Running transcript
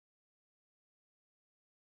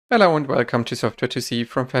Hello and welcome to Software to See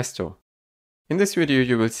from Festo. In this video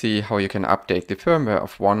you will see how you can update the firmware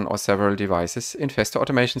of one or several devices in Festo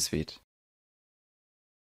Automation Suite.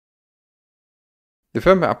 The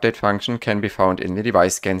firmware update function can be found in the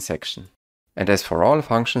device scan section. And as for all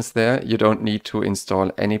functions there, you don't need to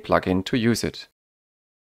install any plugin to use it.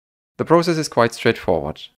 The process is quite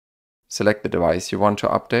straightforward. Select the device you want to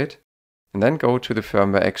update and then go to the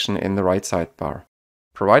firmware action in the right sidebar.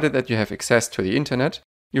 Provided that you have access to the internet,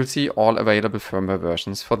 you'll see all available firmware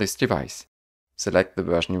versions for this device. Select the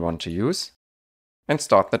version you want to use and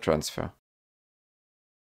start the transfer.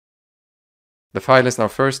 The file is now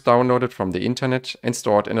first downloaded from the internet and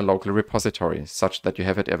stored in a local repository, such that you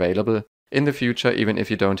have it available in the future even if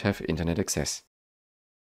you don't have internet access.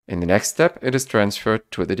 In the next step, it is transferred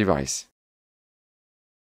to the device.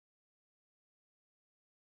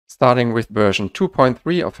 Starting with version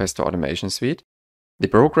 2.3 of Festo Automation Suite, the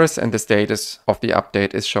progress and the status of the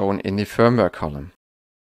update is shown in the firmware column.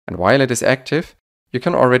 And while it is active, you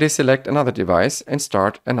can already select another device and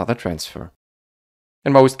start another transfer.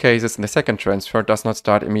 In most cases, the second transfer does not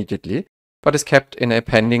start immediately, but is kept in a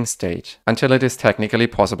pending state until it is technically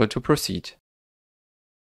possible to proceed.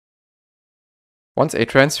 Once a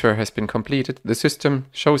transfer has been completed, the system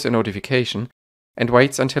shows a notification and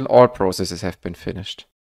waits until all processes have been finished.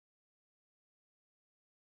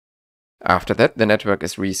 After that, the network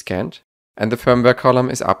is rescanned and the firmware column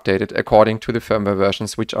is updated according to the firmware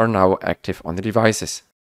versions which are now active on the devices.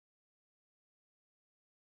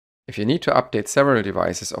 If you need to update several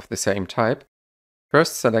devices of the same type,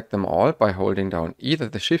 first select them all by holding down either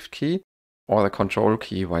the Shift key or the Control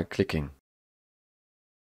key while clicking.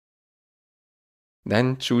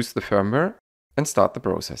 Then choose the firmware and start the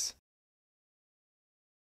process.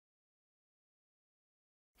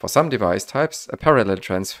 For some device types, a parallel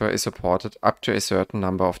transfer is supported up to a certain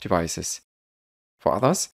number of devices. For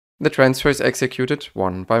others, the transfer is executed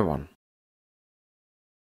one by one.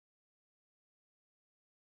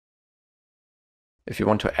 If you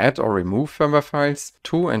want to add or remove firmware files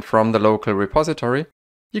to and from the local repository,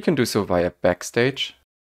 you can do so via Backstage,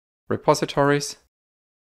 Repositories,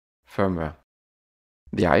 Firmware.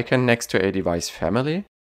 The icon next to a device family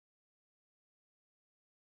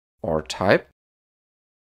or type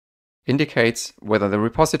indicates whether the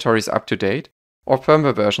repository is up to date or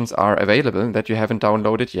firmware versions are available that you haven't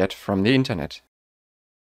downloaded yet from the internet.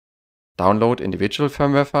 Download individual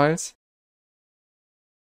firmware files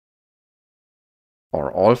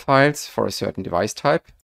or all files for a certain device type,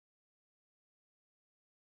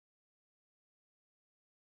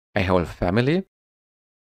 a whole family,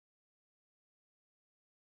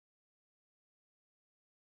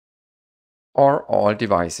 or all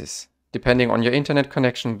devices. Depending on your internet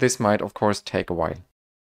connection, this might of course take a while.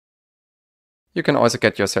 You can also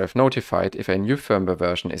get yourself notified if a new firmware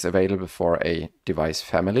version is available for a device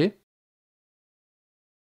family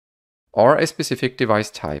or a specific device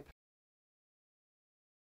type.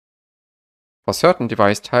 For certain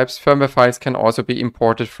device types, firmware files can also be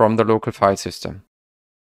imported from the local file system.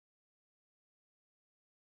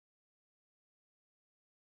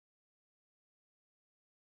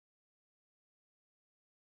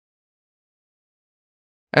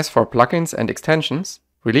 As for plugins and extensions,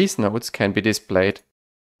 release notes can be displayed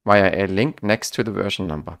via a link next to the version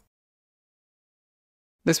number.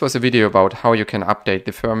 This was a video about how you can update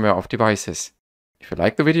the firmware of devices. If you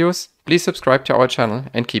like the videos, please subscribe to our channel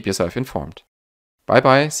and keep yourself informed. Bye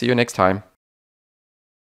bye, see you next time.